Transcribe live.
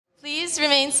Please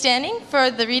remain standing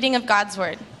for the reading of God's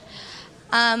Word.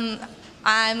 I'm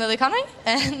Lily Conway,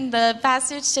 and the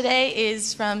passage today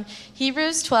is from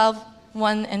Hebrews 12,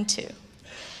 1 and 2.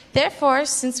 Therefore,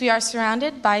 since we are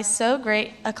surrounded by so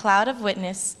great a cloud of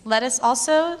witness, let us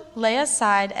also lay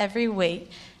aside every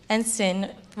weight and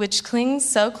sin which clings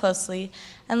so closely,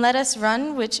 and let us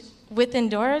run with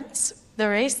endurance the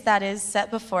race that is set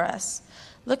before us,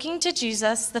 looking to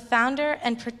Jesus, the founder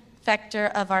and perfecter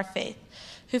of our faith,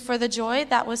 who for the joy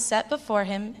that was set before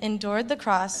him endured the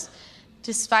cross,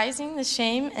 despising the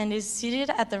shame, and is seated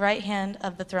at the right hand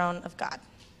of the throne of God.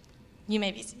 You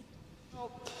may be seated.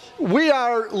 We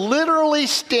are literally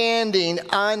standing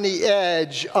on the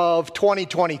edge of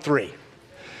 2023,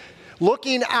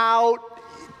 looking out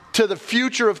to the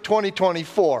future of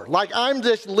 2024. Like I'm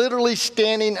just literally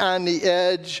standing on the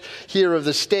edge here of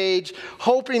the stage,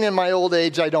 hoping in my old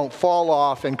age I don't fall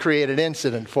off and create an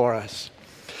incident for us.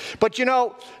 But you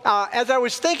know, as I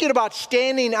was thinking about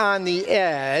standing on the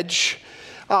edge,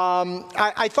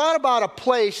 I thought about a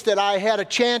place that I had a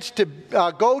chance to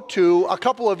go to a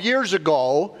couple of years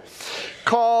ago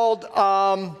called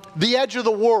the Edge of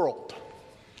the World.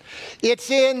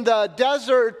 It's in the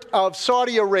desert of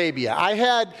Saudi Arabia. I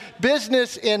had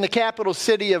business in the capital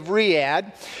city of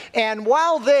Riyadh, and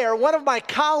while there, one of my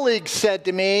colleagues said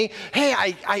to me, hey,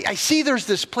 I see there's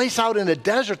this place out in the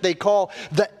desert they call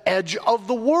the Edge of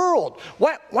the World.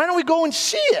 Why don't we go and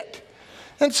see it?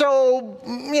 And so,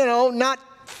 you know, not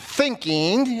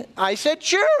thinking, I said,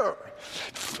 sure.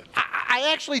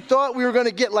 I actually thought we were going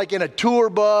to get like in a tour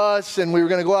bus and we were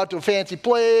going to go out to a fancy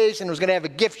place and it was going to have a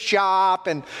gift shop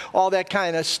and all that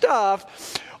kind of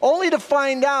stuff, only to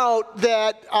find out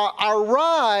that our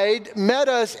ride met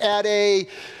us at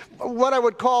what I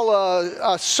would call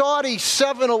a Saudi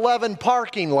 7-Eleven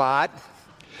parking lot.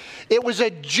 It was a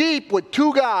Jeep with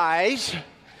two guys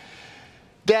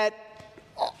that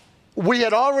we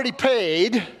had already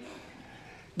paid.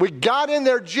 We got in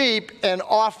their Jeep and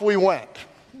off we went.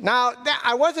 Now,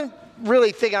 I wasn't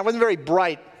really thinking, I wasn't very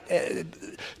bright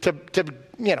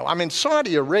I'm in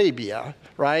Saudi Arabia,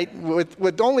 right,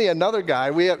 with only another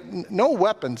guy. We have no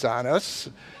weapons on us.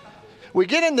 We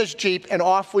get in this Jeep and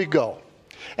off we go.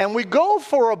 And we go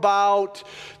for about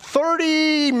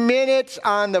 30 minutes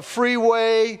on the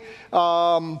freeway.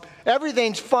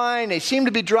 Everything's fine. They seem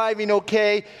to be driving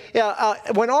okay.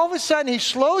 When all of a sudden he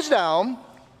slows down,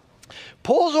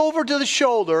 pulls over to the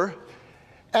shoulder,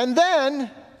 and then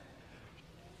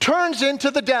turns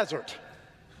into the desert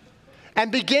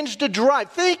and begins to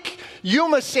drive. Think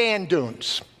Yuma sand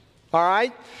dunes, all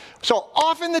right? So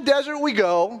off in the desert we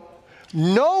go,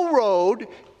 no road,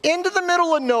 into the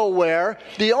middle of nowhere.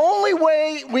 The only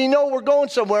way we know we're going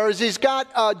somewhere is he's got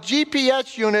a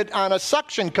GPS unit on a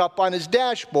suction cup on his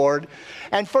dashboard,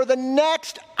 and for the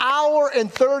next hour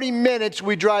and 30 minutes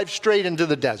we drive straight into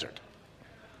the desert.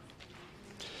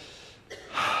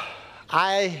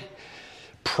 I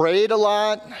prayed a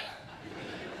lot.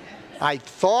 I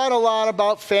thought a lot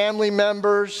about family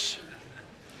members.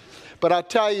 But I'll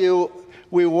tell you,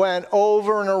 we went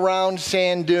over and around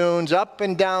sand dunes, up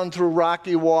and down through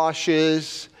rocky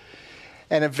washes,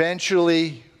 and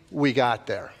eventually we got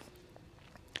there.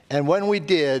 And when we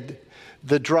did,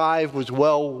 the drive was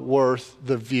well worth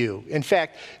the view. In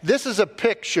fact, this is a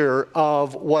picture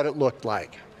of what it looked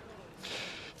like.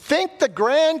 Think the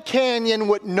Grand Canyon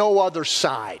with no other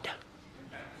side.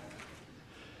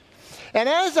 And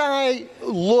as I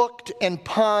looked and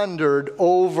pondered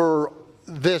over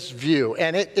this view,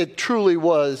 and it truly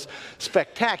was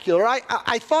spectacular,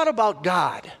 I thought about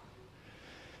God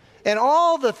and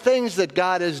all the things that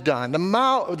God has done,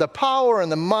 the power and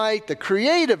the might, the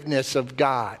creativeness of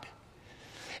God.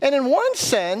 And in one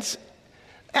sense,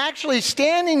 actually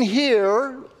standing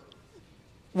here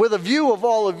with a view of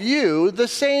all of you, the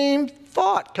same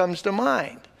thought comes to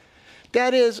mind.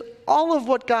 That is, all of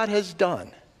what God has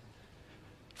done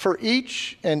for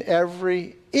each and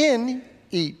every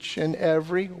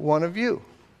one of you.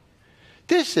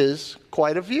 This is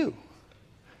quite a view.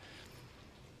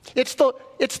 It's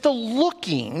the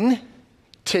looking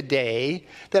today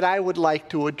that I would like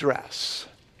to address.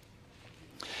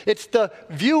 It's the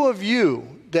view of you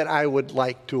that I would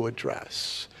like to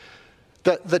address.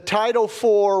 The title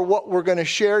for what we're going to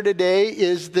share today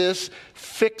is this,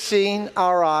 Fixing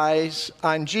Our Eyes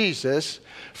on Jesus,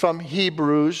 from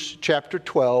Hebrews chapter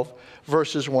 12,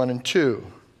 verses 1 and 2.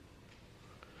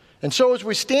 And so as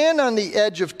we stand on the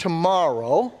edge of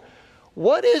tomorrow,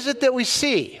 what is it that we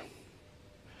see?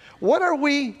 What are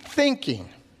we thinking?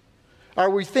 Are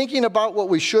we thinking about what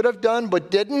we should have done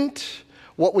but didn't?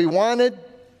 What we wanted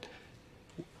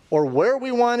or where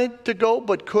we wanted to go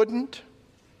but couldn't?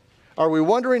 Are we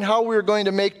wondering how we're going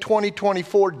to make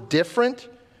 2024 different?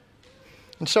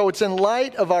 And so it's in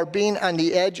light of our being on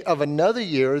the edge of another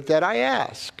year that I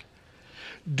ask,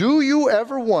 do you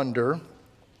ever wonder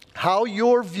how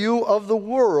your view of the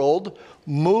world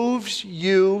moves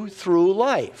you through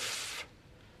life?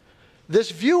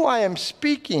 This view I am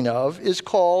speaking of is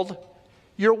called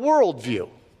your worldview.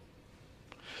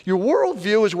 Your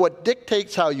worldview is what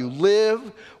dictates how you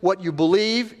live, what you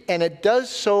believe, and it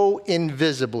does so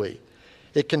invisibly.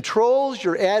 It controls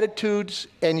your attitudes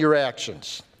and your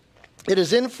actions. It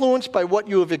is influenced by what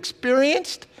you have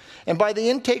experienced and by the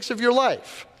intakes of your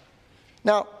life.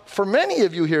 Now, for many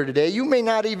of you here today, you may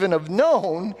not even have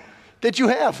known that you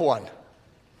have one.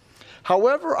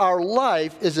 However, our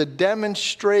life is a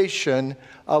demonstration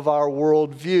of our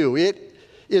worldview. It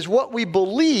is what we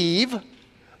believe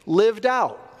lived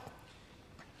out.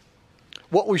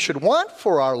 What we should want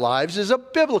for our lives is a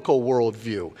biblical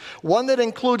worldview, one that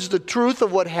includes the truth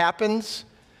of what happens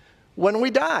when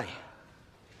we die.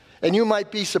 And you might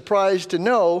be surprised to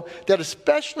know that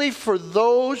especially for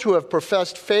those who have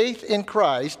professed faith in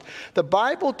Christ, the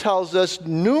Bible tells us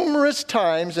numerous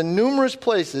times and numerous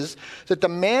places that the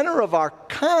manner of our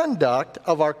conduct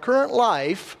of our current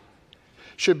life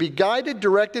should be guided,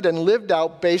 directed, and lived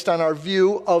out based on our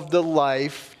view of the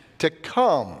life to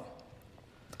come,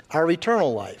 our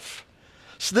eternal life.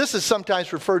 So this is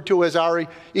sometimes referred to as our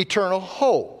eternal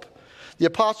hope. The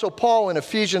Apostle Paul in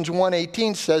Ephesians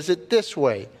 1:18 says it this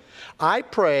way, I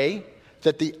pray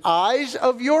that the eyes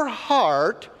of your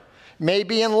heart may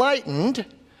be enlightened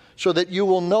so that you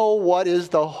will know what is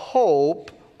the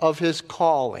hope of his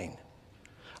calling.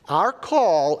 Our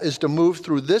call is to move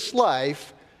through this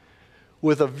life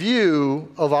with a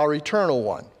view of our eternal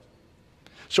one.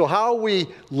 So how we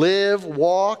live,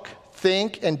 walk,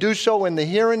 think, and do so in the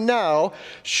here and now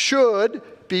should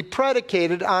be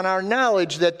predicated on our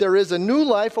knowledge that there is a new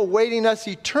life awaiting us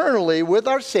eternally with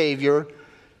our Savior,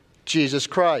 Jesus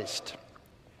Christ.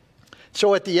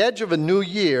 So at the edge of a new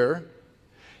year,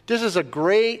 this is a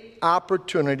great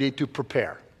opportunity to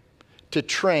prepare, to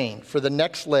train for the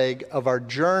next leg of our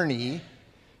journey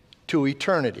to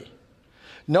eternity,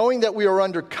 knowing that we are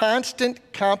under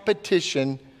constant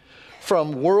competition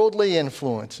from worldly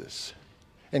influences.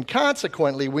 And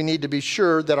consequently, we need to be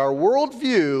sure that our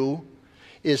worldview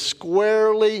is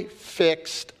squarely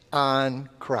fixed on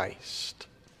Christ.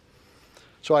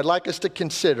 So I'd like us to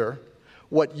consider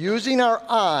what using our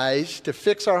eyes to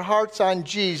fix our hearts on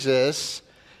Jesus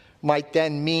might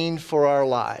then mean for our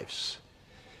lives.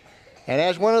 And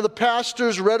as one of the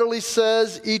pastors readily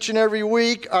says each and every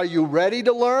week, are you ready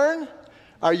to learn?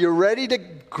 Are you ready to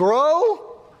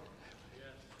grow?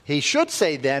 He should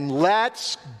say then,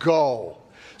 let's go.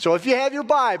 So if you have your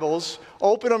Bibles,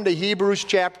 open them to Hebrews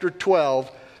chapter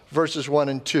 12, verses 1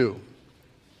 and 2.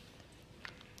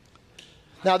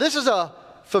 Now this is a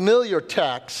familiar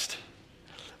text,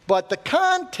 but the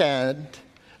content,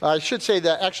 I should say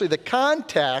that actually the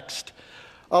context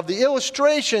of the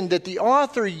illustration that the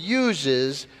author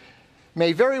uses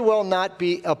may very well not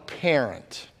be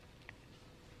apparent.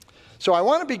 So I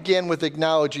want to begin with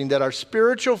acknowledging that our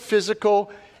spiritual,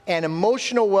 physical, and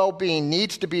emotional well-being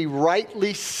needs to be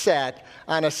rightly set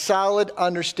on a solid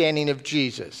understanding of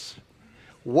Jesus,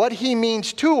 what he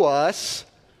means to us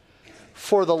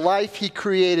for the life he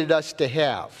created us to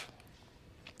have.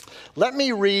 Let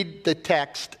me read the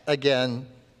text again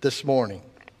this morning.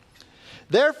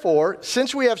 Therefore,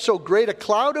 since we have so great a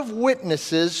cloud of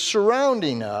witnesses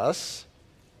surrounding us,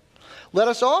 let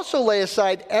us also lay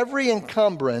aside every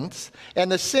encumbrance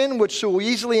and the sin which so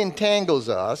easily entangles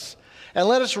us, and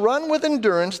let us run with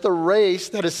endurance the race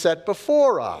that is set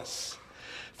before us,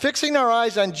 fixing our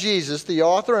eyes on Jesus, the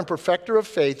author and perfecter of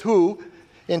faith, who,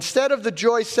 instead of the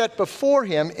joy set before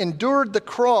him, endured the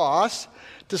cross,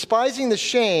 despising the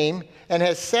shame, and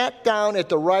has sat down at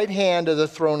the right hand of the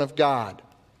throne of God.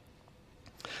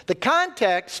 The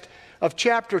context of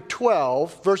chapter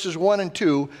 12, verses 1 and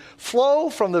 2, flow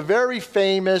from the very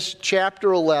famous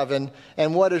chapter 11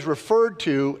 and what is referred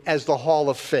to as the Hall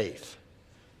of Faith.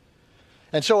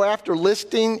 And so after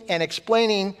listing and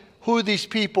explaining who these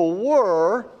people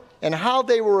were and how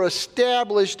they were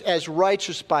established as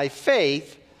righteous by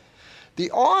faith, the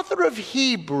author of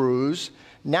Hebrews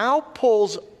now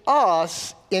pulls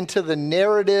us into the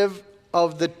narrative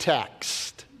of the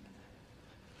text.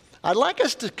 I'd like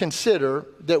us to consider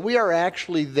that we are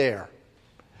actually there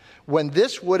when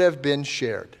this would have been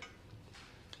shared.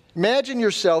 Imagine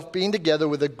yourself being together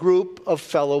with a group of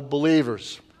fellow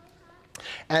believers.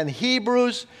 And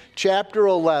Hebrews chapter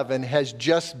 11 has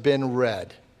just been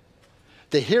read.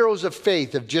 The heroes of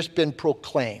faith have just been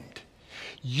proclaimed.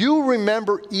 You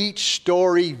remember each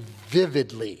story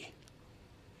vividly.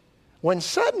 When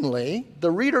suddenly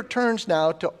the reader turns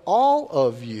now to all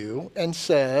of you and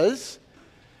says,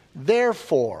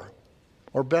 therefore,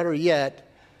 or better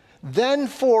yet, then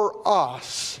for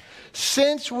us,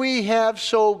 since we have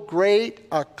so great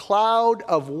a cloud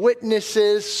of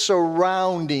witnesses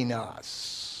surrounding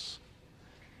us.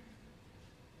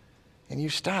 And you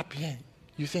stop,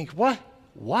 you think, what?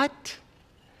 What?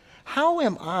 How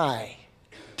am I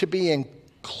to be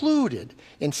included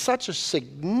in such a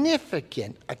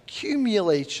significant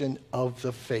accumulation of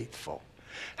the faithful?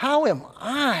 How am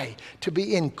I to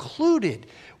be included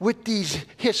with these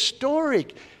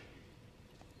historic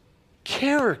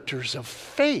characters of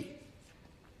faith?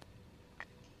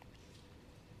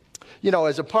 You know,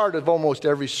 as a part of almost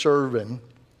every sermon,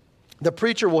 the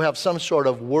preacher will have some sort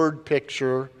of word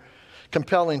picture,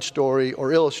 compelling story,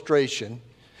 or illustration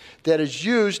that is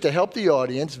used to help the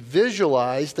audience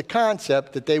visualize the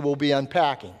concept that they will be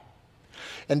unpacking.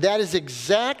 And that is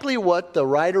exactly what the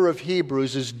writer of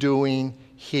Hebrews is doing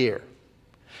here.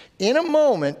 In a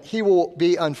moment, he will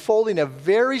be unfolding a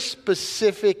very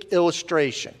specific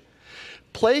illustration,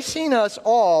 placing us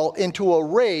all into a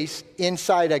race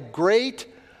inside a great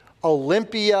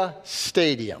Olympia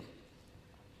Stadium.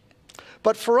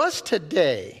 But for us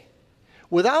today,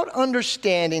 without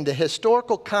understanding the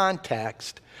historical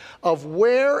context of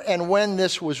where and when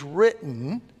this was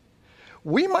written,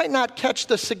 we might not catch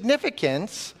the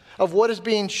significance of what is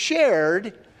being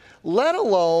shared, let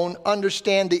alone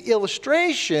understand the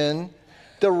illustration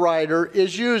the writer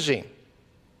is using.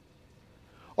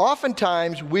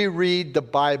 Oftentimes, we read the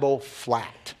Bible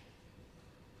flat,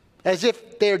 as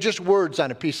if they are just words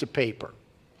on a piece of paper.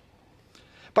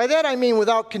 By that I mean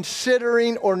without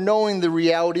considering or knowing the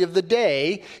reality of the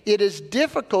day, it is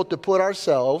difficult to put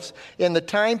ourselves in the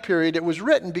time period it was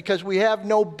written because we have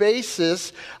no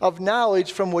basis of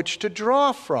knowledge from which to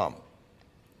draw from.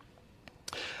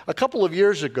 A couple of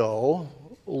years ago,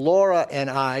 Laura and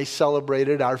I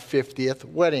celebrated our 50th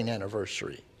wedding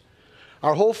anniversary.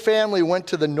 Our whole family went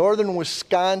to the northern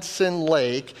Wisconsin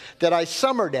lake that I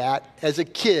summered at as a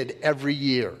kid every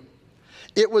year.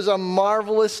 It was a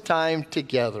marvelous time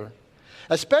together,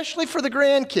 especially for the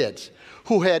grandkids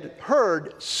who had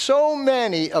heard so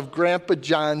many of Grandpa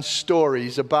John's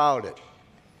stories about it.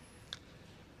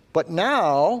 But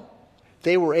now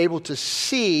they were able to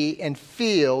see and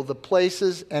feel the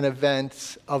places and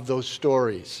events of those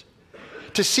stories,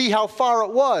 to see how far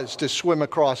it was to swim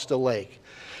across the lake,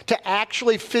 to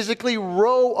actually physically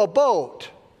row a boat,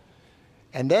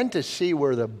 and then to see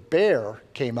where the bear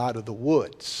came out of the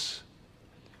woods.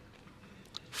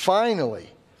 Finally,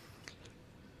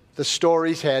 the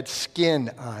stories had skin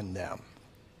on them.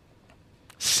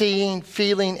 Seeing,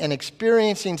 feeling, and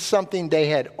experiencing something they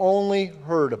had only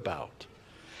heard about.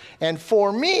 And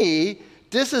for me,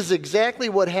 this is exactly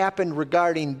what happened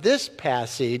regarding this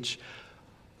passage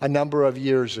a number of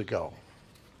years ago.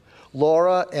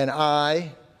 Laura and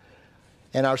I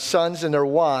and our sons and their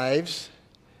wives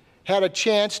had a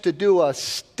chance to do a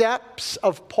Steps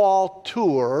of Paul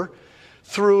tour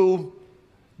through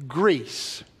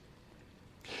Greece.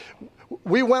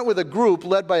 We went with a group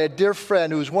led by a dear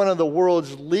friend who's one of the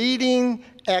world's leading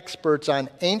experts on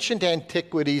ancient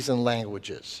antiquities and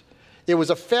languages. It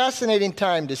was a fascinating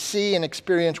time to see and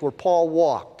experience where Paul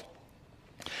walked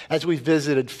as we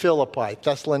visited Philippi,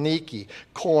 Thessaloniki,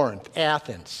 Corinth,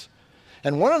 Athens.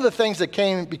 And one of the things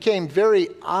that became very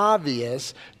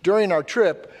obvious during our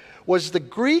trip was the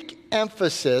Greek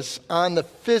emphasis on the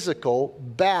physical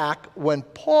back when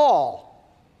Paul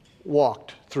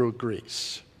walked through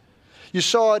Greece. You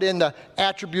saw it in the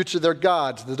attributes of their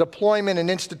gods, the deployment and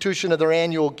institution of their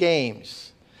annual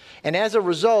games. And as a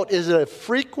result, is a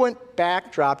frequent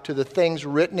backdrop to the things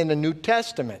written in the New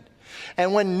Testament.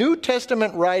 And when New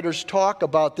Testament writers talk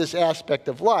about this aspect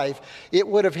of life, it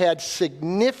would have had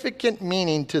significant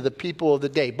meaning to the people of the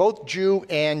day, both Jew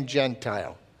and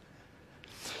Gentile.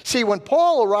 See, when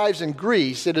Paul arrives in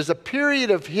Greece, it is a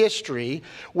period of history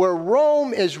where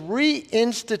Rome is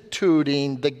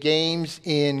reinstituting the games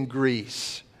in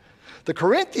Greece. The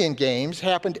Corinthian games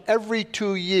happened every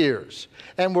 2 years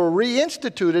and were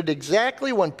reinstituted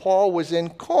exactly when Paul was in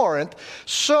Corinth,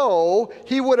 so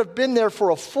he would have been there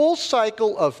for a full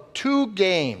cycle of 2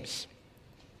 games.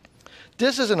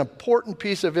 This is an important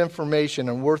piece of information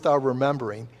and worth our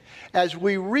remembering as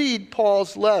we read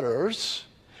Paul's letters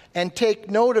and take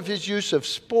note of his use of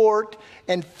sport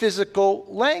and physical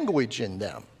language in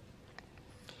them.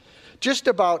 Just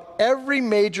about every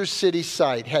major city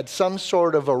site had some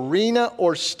sort of arena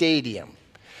or stadium.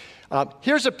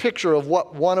 Here's a picture of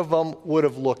what one of them would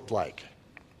have looked like.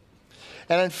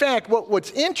 And in fact,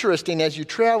 what's interesting as you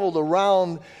traveled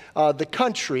around the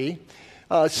country,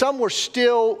 some were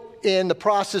still in the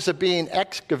process of being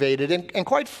excavated. And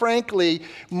quite frankly,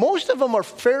 most of them are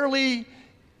fairly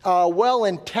well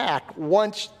intact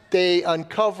once they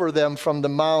uncover them from the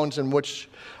mounds in which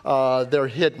they're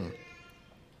hidden.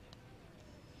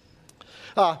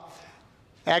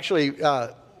 Actually,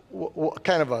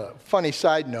 kind of a funny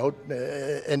side note,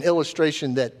 an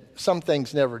illustration that some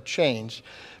things never change.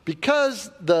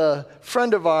 Because the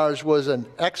friend of ours was an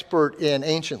expert in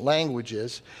ancient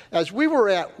languages, as we were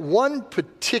at one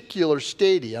particular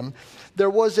stadium,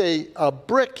 there was a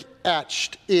brick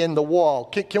etched in the wall.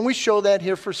 Can we show that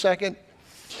here for a second?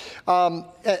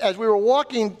 As we were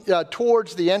walking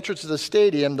towards the entrance of the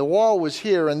stadium, the wall was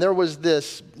here, and there was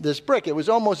this brick. It was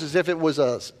almost as if it was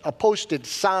a posted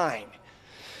sign.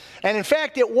 And in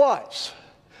fact, it was.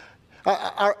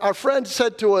 Our friend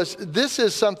said to us, this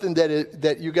is something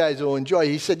that you guys will enjoy.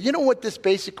 He said, you know what this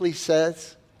basically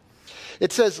says?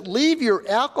 It says, leave your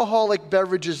alcoholic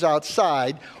beverages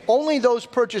outside. Only those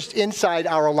purchased inside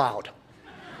are allowed.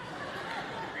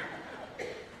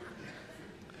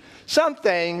 Some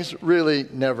things really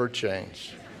never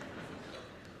change.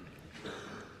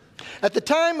 At the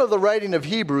time of the writing of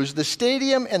Hebrews, the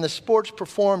stadium and the sports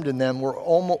performed in them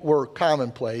were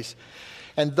commonplace.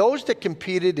 And those that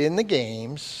competed in the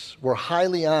games were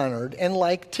highly honored and,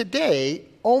 like today,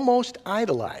 almost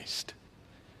idolized.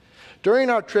 During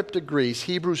our trip to Greece,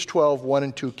 Hebrews 12, 1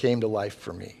 and 2 came to life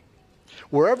for me.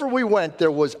 Wherever we went, there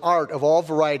was art of all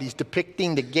varieties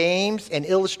depicting the games and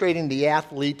illustrating the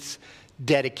athletes'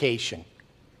 dedication.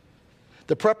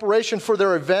 The preparation for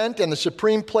their event and the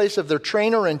supreme place of their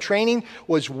trainer and training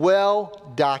was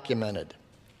well documented.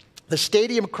 The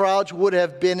stadium crowds would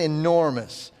have been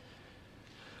enormous,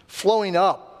 flowing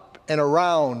up and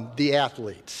around the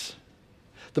athletes.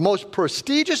 The most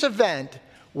prestigious event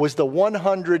was the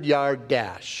 100-yard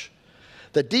dash.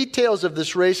 The details of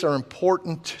this race are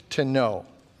important to know.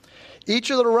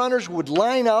 Each of the runners would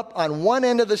line up on one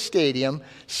end of the stadium,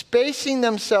 spacing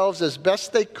themselves as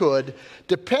best they could,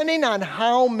 depending on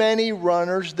how many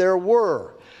runners there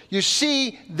were. You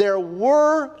see, there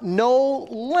were no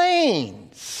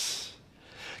lanes.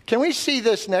 Can we see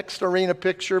this next arena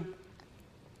picture?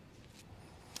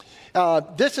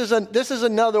 This is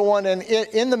another one, and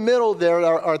in the middle there,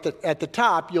 or at the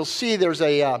top, you'll see there's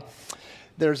a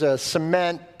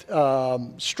cement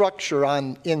structure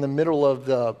in the middle of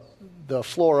the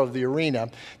floor of the arena.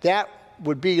 That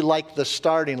would be like the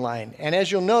starting line. And as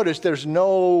you'll notice, there's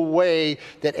no way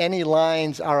that any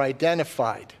lines are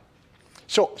identified.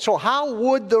 So how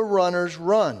would the runners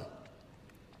run?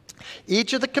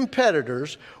 Each of the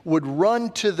competitors would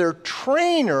run to their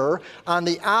trainer on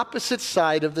the opposite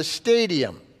side of the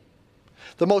stadium.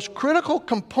 The most critical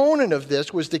component of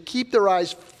this was to keep their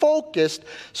eyes focused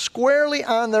squarely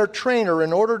on their trainer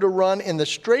in order to run in the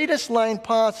straightest line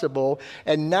possible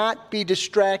and not be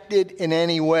distracted in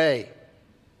any way.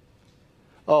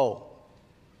 Oh,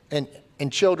 and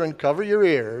children, cover your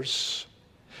ears.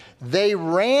 They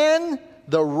ran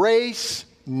the race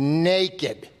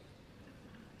naked.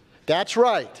 That's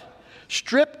right.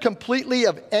 Stripped completely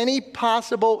of any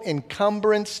possible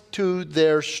encumbrance to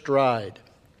their stride.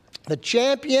 The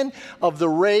champion of the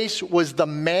race was the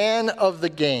man of the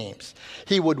games.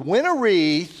 He would win a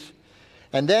wreath,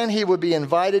 and then he would be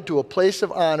invited to a place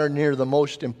of honor near the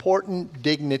most important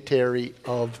dignitary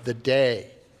of the day.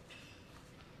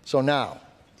 So now,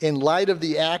 in light of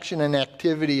the action and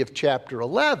activity of chapter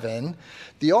 11,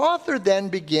 the author then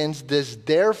begins this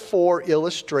therefore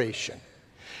illustration.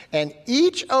 And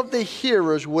each of the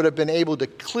hearers would have been able to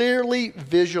clearly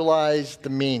visualize the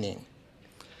meaning.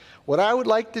 What I would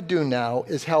like to do now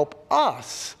is help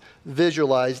us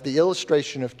visualize the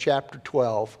illustration of chapter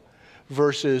 12,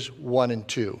 verses 1 and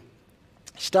 2.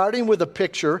 Starting with a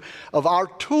picture of our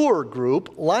tour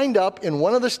group lined up in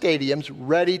one of the stadiums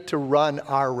ready to run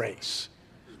our race.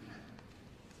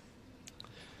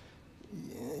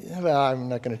 Well, I'm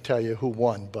not going to tell you who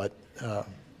won, but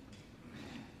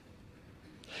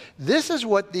this is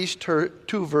what these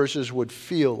two verses would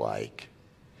feel like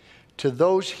to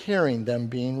those hearing them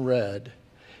being read.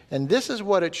 And this is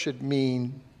what it should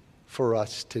mean for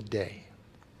us today.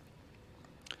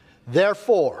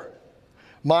 Therefore,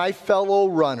 my fellow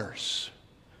runners,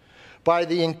 by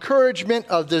the encouragement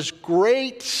of this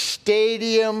great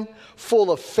stadium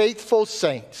full of faithful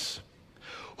saints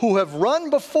who have run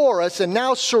before us and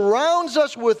now surrounds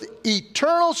us with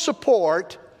eternal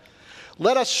support,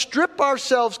 let us strip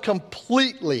ourselves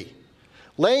completely,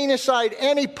 laying aside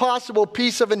any possible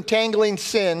piece of entangling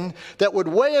sin that would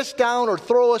weigh us down or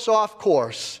throw us off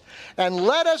course, and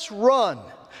let us run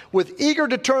with eager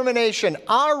determination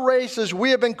our races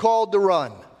we have been called to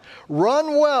run.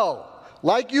 Run well,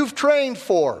 like you've trained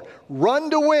for. Run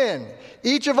to win,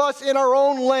 each of us in our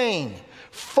own lane,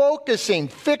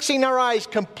 fixing our eyes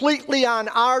completely on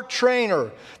our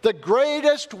trainer, the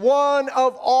greatest one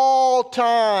of all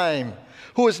time,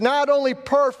 who is not only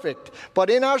perfect, but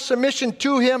in our submission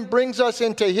to him brings us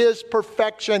into his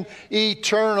perfection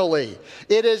eternally.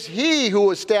 It is he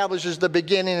who establishes the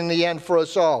beginning and the end for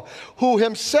us all, who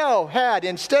himself had,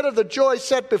 instead of the joy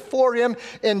set before him,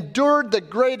 endured the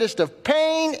greatest of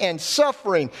pain and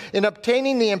suffering in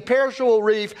obtaining the imperishable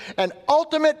wreath and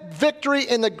ultimate victory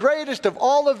in the greatest of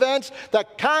all events, the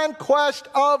conquest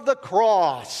of the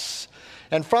cross.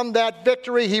 And from that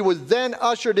victory, he was then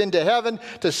ushered into heaven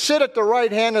to sit at the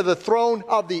right hand of the throne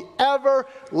of the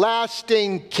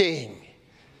everlasting King.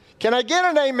 Can I get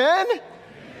an amen? Amen.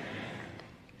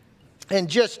 In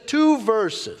just 2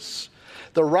 verses,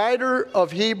 the writer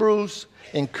of Hebrews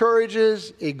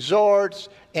encourages, exhorts,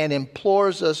 and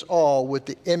implores us all with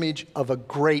the image of a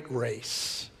great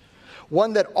race,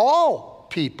 one that all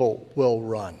people will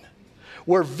run,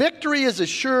 where victory is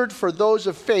assured for those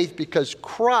of faith because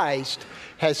Christ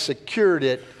has secured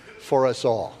it for us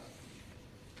all.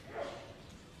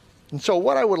 And so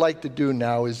what I would like to do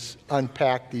now is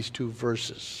unpack these 2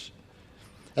 verses.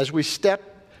 As we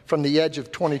step from the edge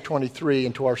of 2023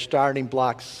 into our starting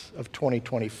blocks of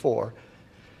 2024,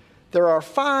 there are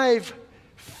 5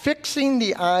 fixing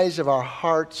the eyes of our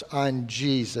hearts on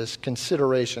Jesus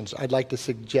considerations I'd like to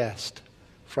suggest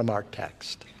from our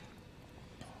text.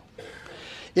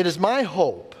 It is my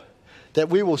hope that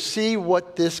we will see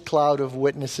what this cloud of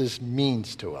witnesses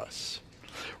means to us.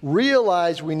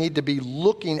 Realize we need to be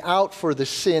looking out for the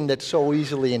sin that so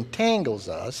easily entangles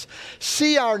us.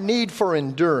 See our need for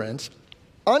endurance.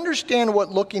 Understand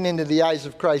what looking into the eyes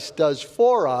of Christ does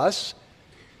for us.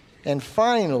 And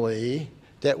finally,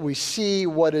 that we see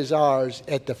what is ours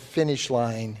at the finish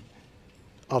line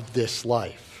of this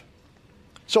life.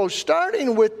 So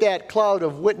starting with that cloud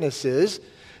of witnesses,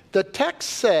 the text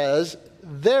says,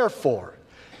 therefore,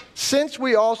 since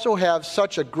we also have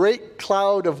such a great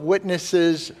cloud of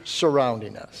witnesses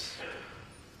surrounding us,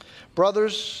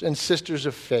 brothers and sisters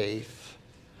of faith,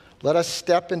 let us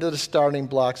step into the starting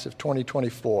blocks of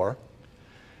 2024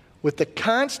 with the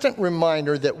constant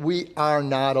reminder that we are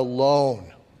not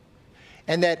alone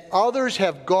and that others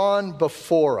have gone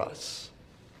before us.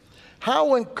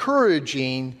 How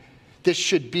encouraging this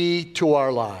should be to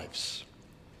our lives.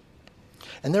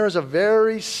 And there is a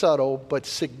very subtle but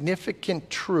significant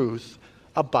truth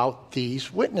about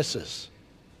these witnesses.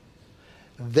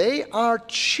 They are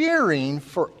cheering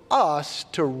for us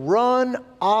to run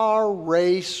our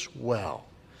race well.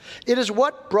 It is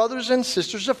what brothers and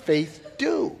sisters of faith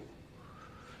do.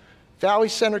 Valley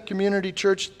Center Community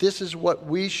Church, this is what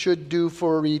we should do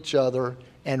for each other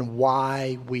and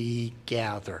why we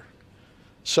gather.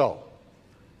 So,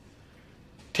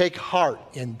 take heart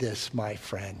in this, my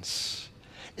friends.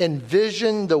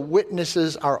 Envision the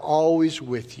witnesses are always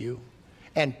with you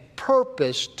and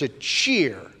purpose to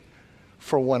cheer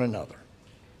for one another.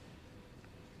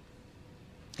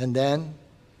 And then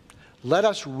let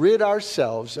us rid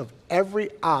ourselves of every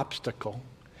obstacle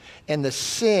and the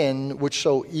sin which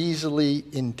so easily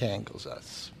entangles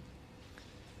us.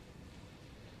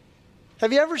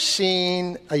 Have you ever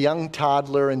seen a young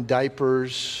toddler in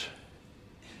diapers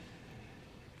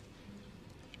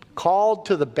called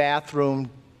to the bathroom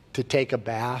to take a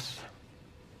bath?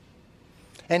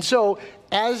 And so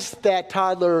as that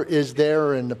toddler is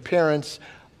there and the parents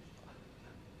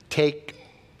take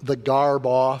the garb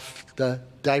off, the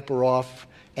diaper off,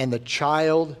 and the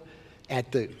child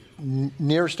at the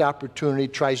nearest opportunity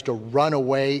tries to run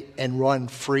away and run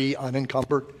free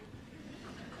unencumbered.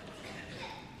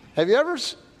 Have you ever?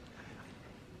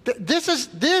 This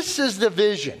is the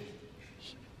vision.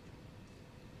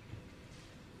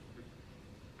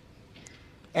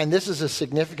 And this is a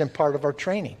significant part of our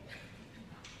training.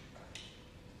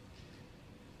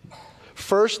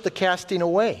 First, the casting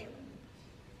away.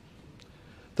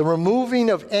 The removing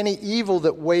of any evil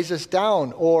that weighs us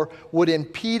down or would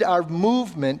impede our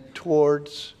movement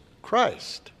towards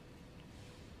Christ.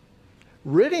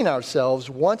 Ridding ourselves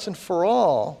once and for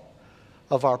all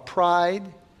of our pride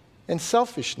and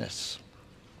selfishness.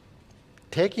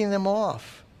 Taking them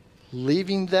off.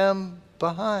 Leaving them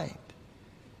behind.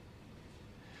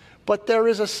 But there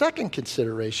is a second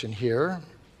consideration here,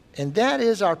 and that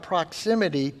is our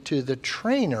proximity to the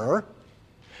trainer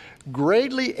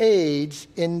greatly aids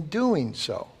in doing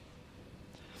so,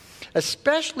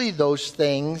 especially those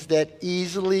things that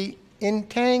easily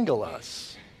entangle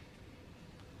us.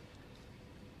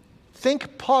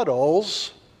 Think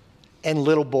puddles and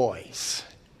little boys.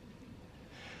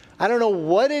 I don't know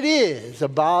what it is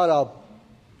about a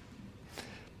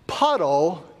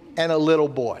puddle and a little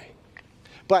boy.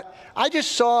 But I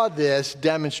just saw this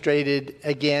demonstrated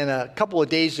again a couple of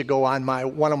days ago on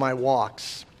one of my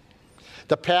walks.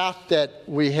 The path that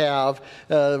we have,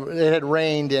 it had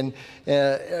rained, and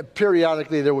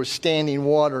periodically there was standing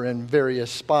water in various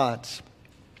spots.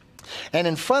 And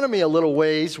in front of me a little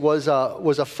ways was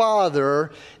a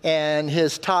father and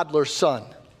his toddler son.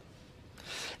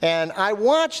 And I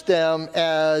watched them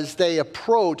as they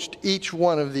approached each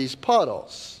one of these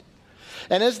puddles.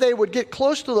 And as they would get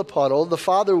close to the puddle, the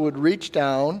father would reach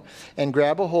down and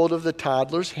grab a hold of the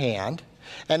toddler's hand.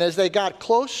 And as they got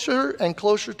closer and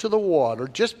closer to the water,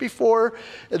 just before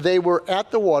they were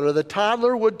at the water, the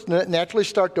toddler would naturally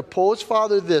start to pull his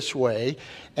father this way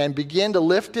and begin to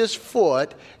lift his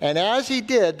foot. And as he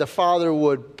did, the father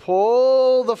would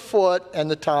pull the foot and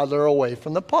the toddler away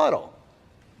from the puddle.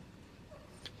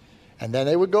 And then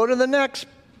they would go to the next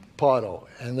puddle,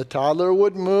 and the toddler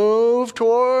would move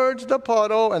towards the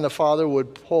puddle, and the father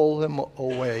would pull him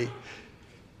away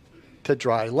to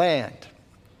dry land.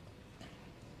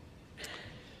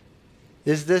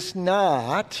 Is this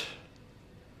not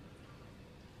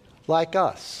like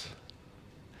us?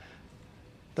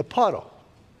 The puddle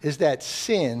is that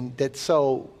sin that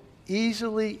so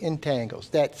easily entangles,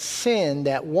 that sin,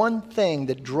 that one thing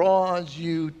that draws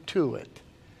you to it.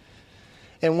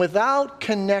 And without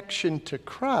connection to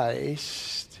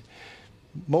Christ,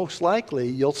 most likely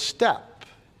you'll step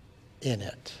in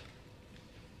it.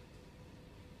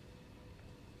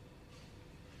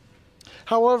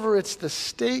 However, it's the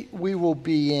state we will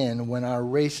be in when our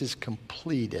race is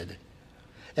completed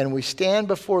and we stand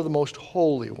before the Most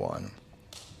Holy One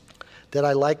that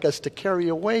I like us to carry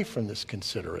away from this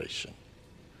consideration.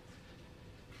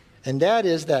 And that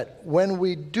is that when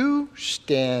we do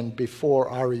stand before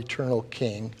our eternal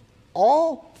King,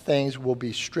 all things will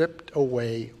be stripped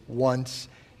away once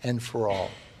and for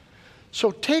all. So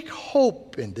take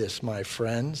hope in this, my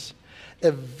friends.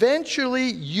 Eventually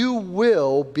you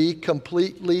will be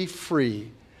completely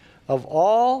free of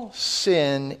all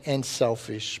sin and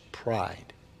selfish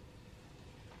pride.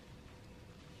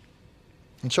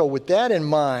 And so with that in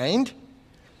mind,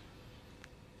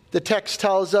 the text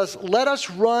tells us, let us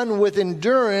run with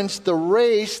endurance the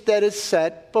race that is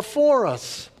set before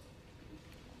us.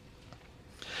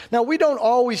 Now, we don't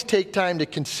always take time to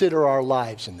consider our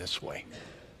lives in this way.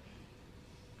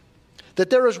 That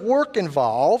there is work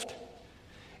involved,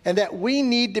 and that we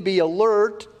need to be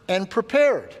alert and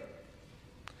prepared.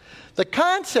 The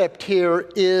concept here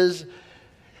is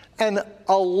an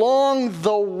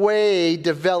along-the-way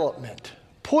development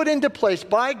put into place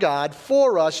by God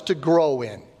for us to grow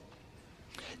in.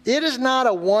 It is not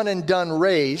a one-and-done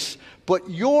race, but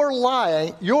your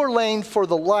lane for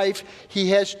the life He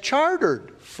has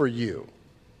chartered for you.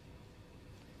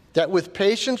 That with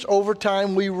patience over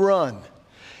time we run,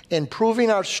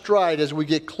 improving our stride as we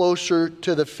get closer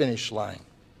to the finish line.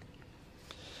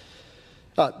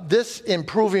 This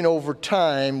improving over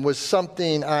time was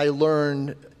something I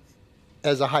learned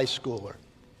as a high schooler.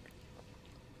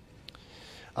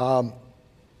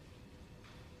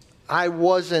 I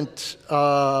wasn't,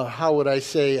 how would I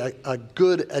say, a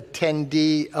good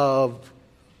attendee of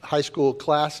high school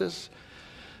classes.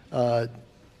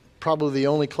 Probably the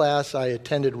only class I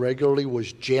attended regularly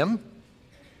was gym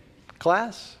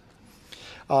class.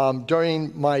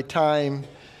 During my time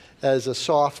as a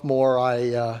sophomore,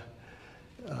 I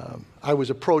was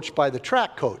approached by the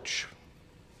track coach.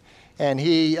 And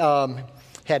he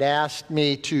had asked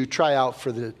me to try out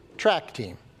for the track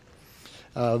team.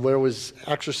 There was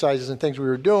exercises and things we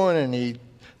were doing, and he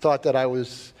thought that I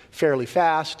was fairly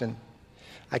fast, and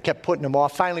I kept putting him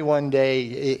off. Finally, one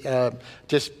day, I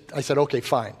said, okay,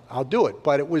 fine, I'll do it.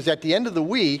 But it was at the end of the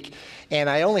week, and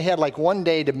I only had like one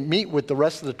day to meet with the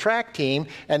rest of the track team,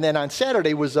 and then on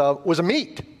Saturday was a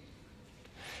meet.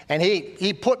 And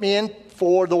he put me in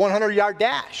for the 100-yard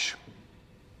dash.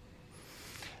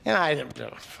 And I,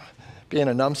 being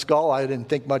a numbskull, I didn't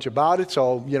think much about it,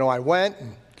 so, I went,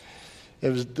 and it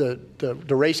was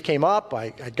the race came up. I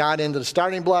got into the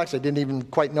starting blocks. I didn't even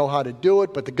quite know how to do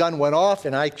it, but the gun went off,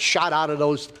 and I shot out of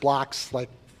those blocks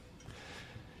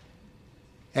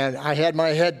and I had my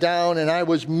head down, and I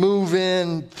was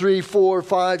moving 3, 4,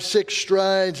 5, 6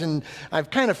 strides, and I'm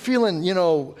kind of feeling,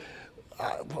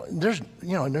 there's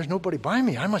nobody by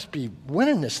me. I must be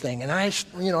winning this thing. And I'm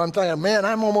thinking, man,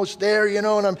 I'm almost there,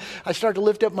 and I start to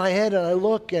lift up my head, and I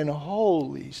look, and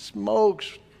holy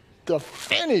smokes, the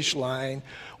finish line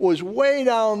was way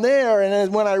down there. And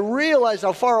then when I realized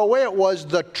how far away it was,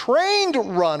 the trained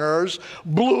runners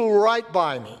blew right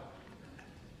by me.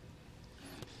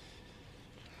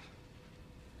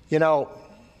 You know,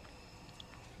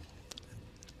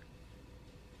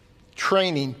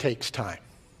 training takes time.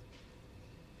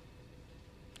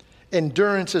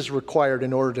 Endurance is required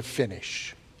in order to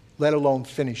finish, let alone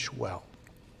finish well.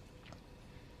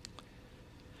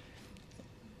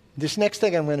 This next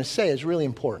thing I'm going to say is really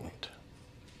important.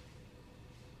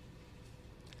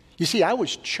 You see, I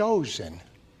was chosen,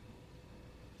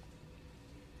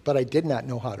 but I did not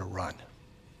know how to run.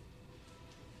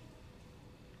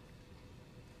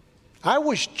 I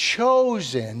was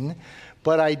chosen,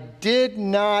 but I did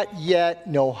not yet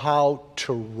know how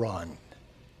to run.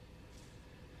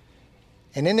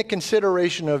 And in the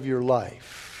consideration of your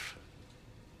life,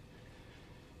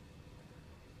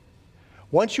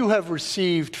 once you have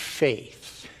received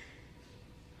faith,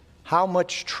 how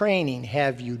much training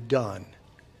have you done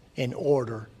in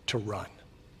order to run?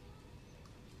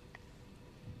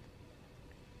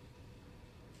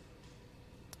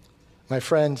 My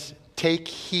friends, take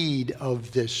heed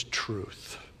of this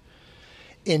truth.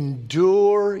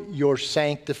 Endure your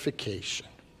sanctification.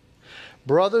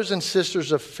 Brothers and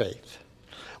sisters of faith,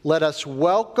 let us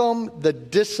welcome the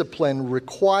discipline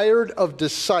required of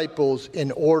disciples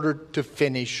in order to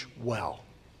finish well.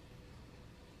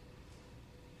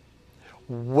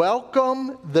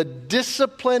 Welcome the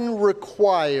discipline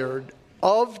required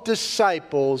of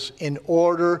disciples in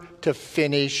order to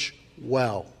finish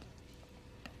well.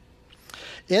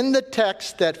 In the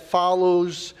text that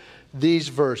follows these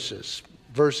verses,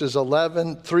 verses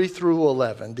 3 through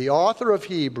 11, the author of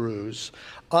Hebrews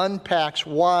unpacks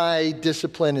why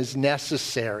discipline is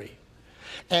necessary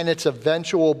and its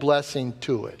eventual blessing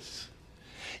to us.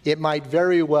 It might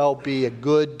very well be a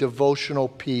good devotional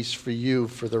piece for you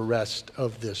for the rest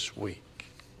of this week.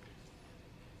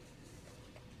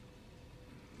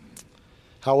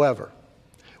 However,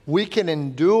 we can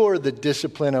endure the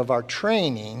discipline of our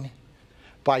training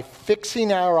by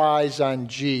fixing our eyes on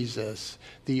Jesus,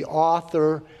 the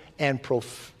author and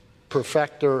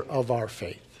perfecter of our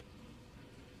faith.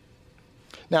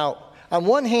 Now, on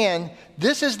one hand,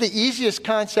 this is the easiest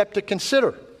concept to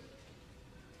consider.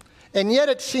 And yet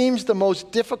it seems the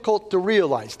most difficult to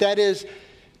realize, that is,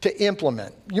 to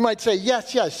implement. You might say,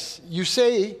 yes, you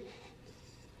say,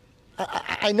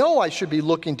 I know I should be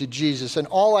looking to Jesus in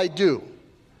all I do.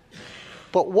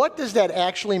 But what does that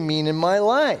actually mean in my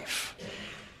life?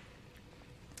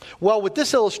 Well, with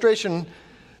this illustration,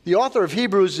 the author of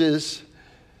Hebrews is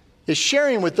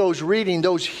sharing with those reading,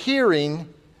 those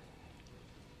hearing,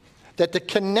 that the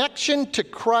connection to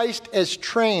Christ as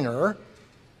trainer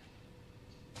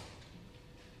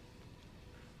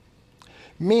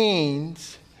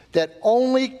means that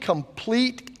only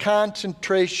complete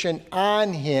concentration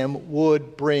on Him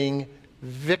would bring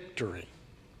victory.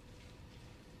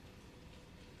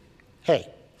 Hey,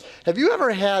 have you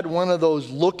ever had one of those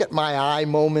look at my eye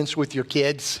moments with your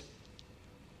kids?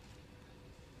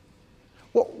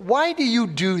 Well, why do you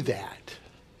do that?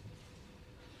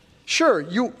 Sure,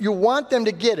 you want them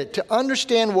to get it, to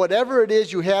understand whatever it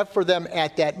is you have for them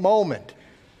at that moment.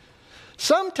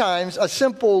 Sometimes a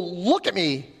simple look at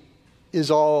me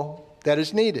is all that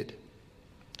is needed.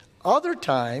 Other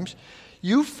times,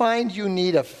 you find you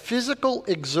need a physical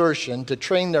exertion to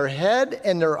train their head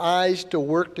and their eyes to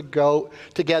work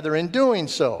together in doing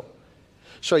so.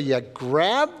 So you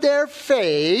grab their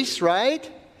face, right?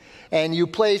 And you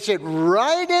place it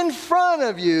right in front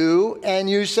of you and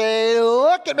you say,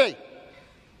 "Look at me."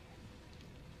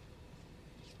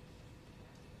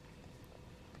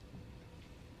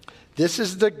 This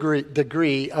is the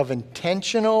degree of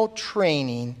intentional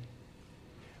training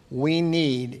we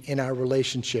need in our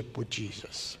relationship with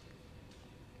Jesus.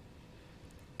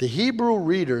 The Hebrew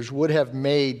readers would have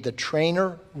made the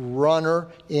trainer-runner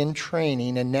in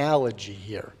training analogy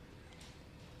here.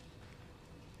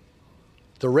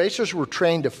 The racers were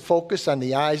trained to focus on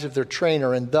the eyes of their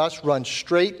trainer and thus run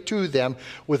straight to them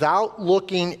without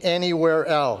looking anywhere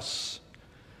else.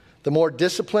 The more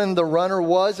disciplined the runner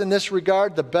was in this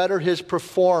regard, the better his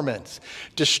performance.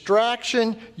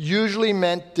 Distraction usually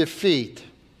meant defeat.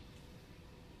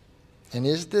 And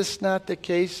is this not the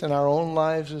case in our own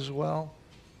lives as well?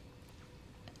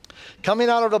 Coming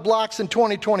out of the blocks in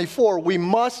 2024, we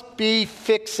must be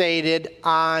fixated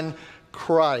on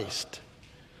Christ.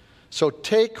 So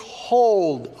take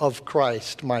hold of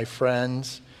Christ, my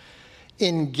friends.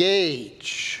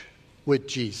 Engage with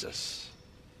Jesus.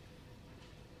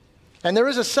 And there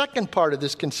is a second part of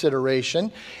this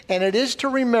consideration, and it is to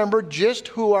remember just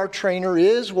who our trainer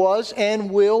is, was,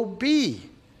 and will be.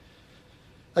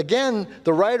 Again,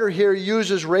 the writer here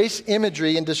uses race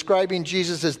imagery in describing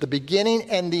Jesus as the beginning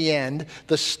and the end,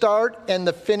 the start and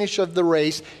the finish of the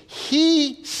race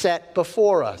He set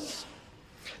before us.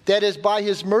 That is, by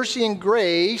his mercy and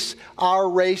grace, our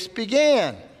race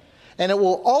began. And it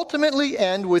will ultimately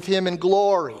end with him in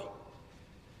glory,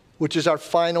 which is our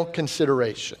final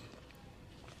consideration.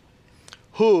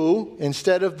 Who,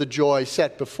 instead of the joy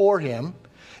set before him,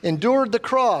 endured the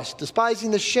cross,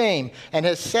 despising the shame, and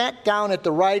has sat down at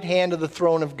the right hand of the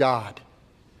throne of God.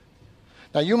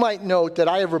 Now you might note that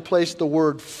I have replaced the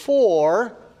word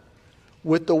for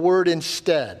with the word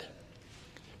instead,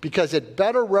 because it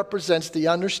better represents the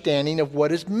understanding of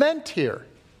what is meant here.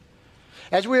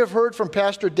 As we have heard from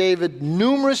Pastor David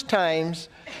numerous times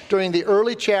during the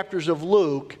early chapters of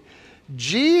Luke,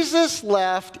 Jesus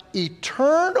left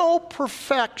eternal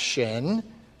perfection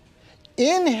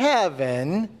in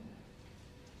heaven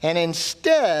and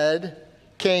instead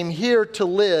came here to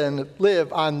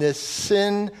live on this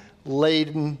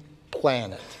sin-laden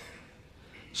planet.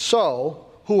 So,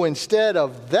 who instead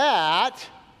of that,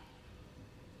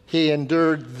 he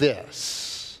endured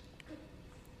this.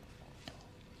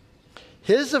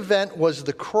 His event was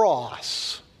the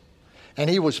cross, and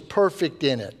he was perfect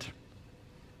in it.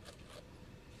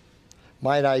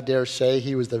 Might I dare say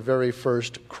he was the very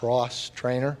first cross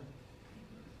trainer?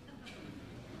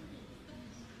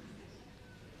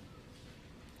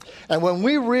 And when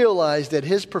we realize that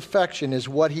his perfection is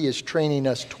what he is training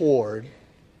us toward,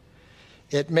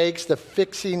 it makes the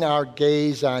fixing our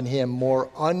gaze on him more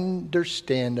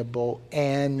understandable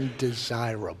and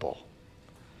desirable.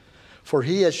 For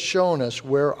he has shown us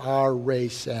where our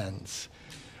race ends.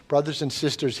 Brothers and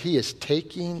sisters, he is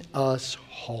taking us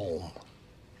home.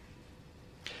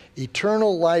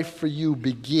 Eternal life for you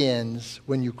begins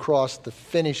when you cross the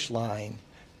finish line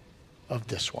of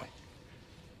this one.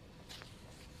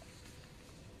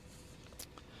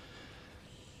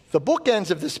 The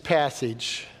bookends of this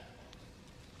passage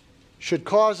should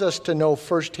cause us to know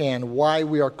firsthand why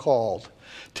we are called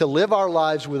to live our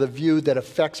lives with a view that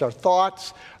affects our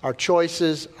thoughts, our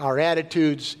choices, our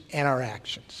attitudes, and our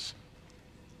actions.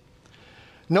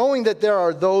 Knowing that there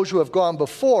are those who have gone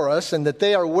before us and that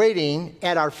they are waiting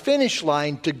at our finish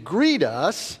line to greet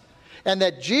us, and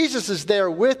that Jesus is there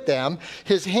with them,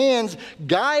 his hands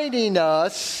guiding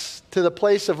us to the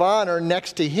place of honor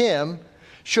next to him,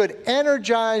 should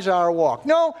energize our walk.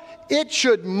 No, it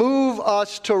should move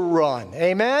us to run.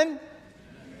 Amen?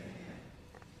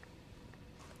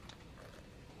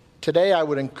 Today I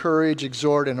would encourage,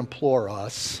 exhort, and implore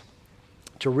us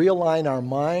to realign our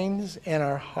minds and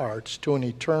our hearts to an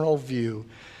eternal view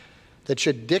that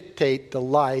should dictate the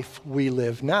life we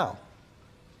live now.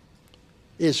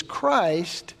 Is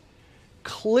Christ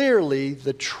clearly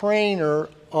the trainer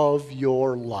of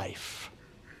your life?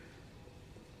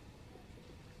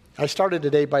 I started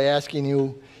today by asking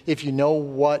you if you know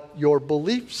what your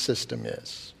belief system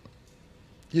is.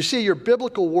 You see, your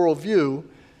biblical worldview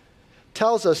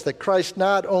tells us that Christ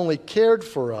not only cared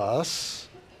for us,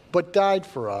 but died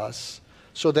for us,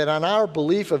 so that on our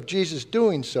belief of Jesus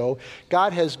doing so,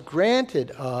 God has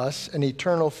granted us an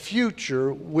eternal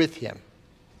future with him.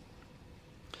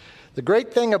 The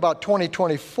great thing about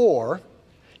 2024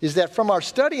 is that from our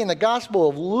study in the Gospel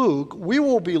of Luke, we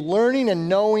will be learning and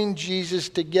knowing Jesus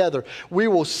together. We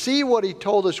will see what he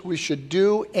told us we should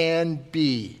do and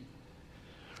be.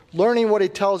 Learning what he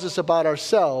tells us about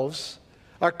ourselves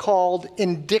are called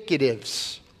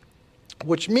indicatives,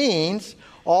 which means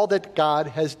all that God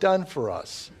has done for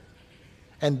us.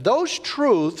 And those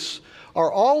truths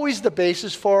are always the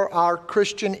basis for our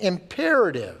Christian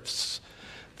imperatives,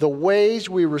 the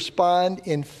ways we respond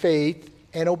in faith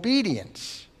and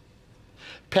obedience.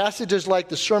 Passages like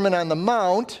the Sermon on the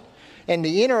Mount and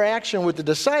the interaction with the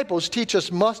disciples teach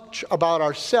us much about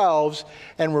ourselves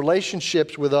and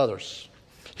relationships with others.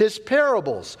 His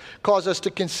parables cause us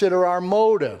to consider our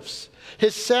motives.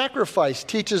 His sacrifice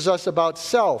teaches us about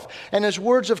self, and his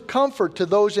words of comfort to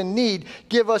those in need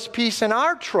give us peace in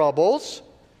our troubles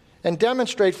and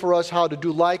demonstrate for us how to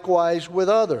do likewise with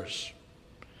others.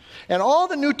 And all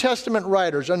the New Testament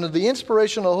writers, under the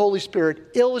inspiration of the Holy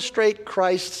Spirit, illustrate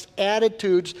Christ's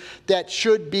attitudes that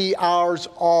should be ours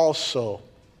also.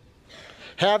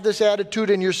 Have this attitude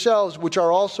in yourselves, which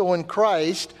are also in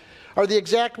Christ, are the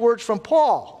exact words from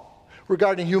Paul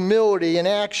regarding humility in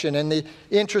action and the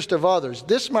interest of others.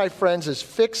 This, my friends, is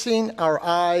fixing our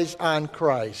eyes on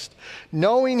Christ,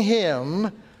 knowing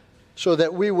him so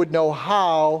that we would know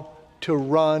how to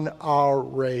run our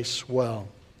race well.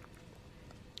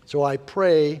 So I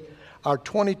pray our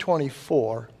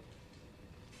 2024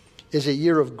 is a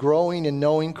year of growing and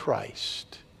knowing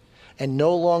Christ and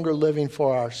no longer living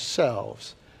for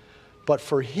ourselves, but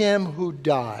for him who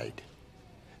died,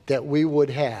 that we would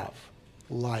have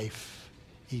life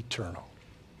eternal.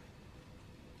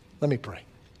 Let me pray.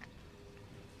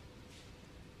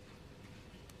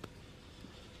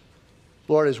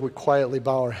 Lord, as we quietly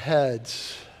bow our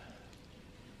heads,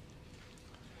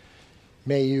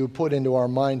 may you put into our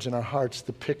minds and our hearts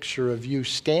the picture of you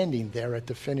standing there at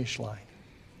the finish line,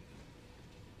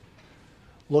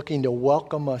 looking to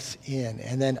welcome us in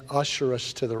and then usher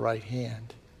us to the right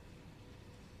hand.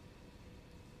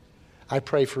 I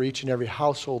pray for each and every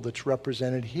household that's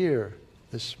represented here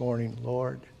this morning,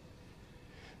 Lord,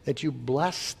 that you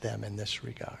bless them in this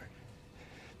regard,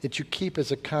 that you keep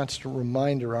as a constant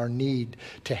reminder our need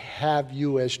to have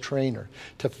you as trainer,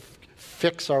 to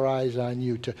fix our eyes on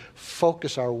you, to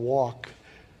focus our walk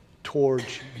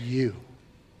towards you.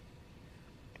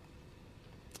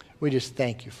 We just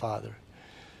thank you, Father,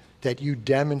 that you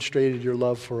demonstrated your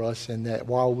love for us and that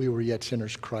while we were yet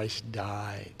sinners, Christ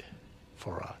died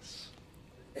for us,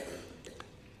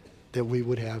 that we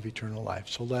would have eternal life.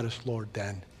 So let us, Lord,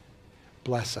 then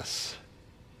bless us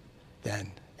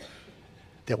then,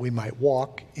 that we might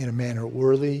walk in a manner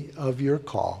worthy of your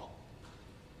call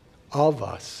of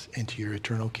us into your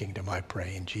eternal kingdom, I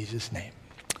pray in Jesus' name.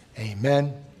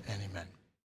 Amen and amen.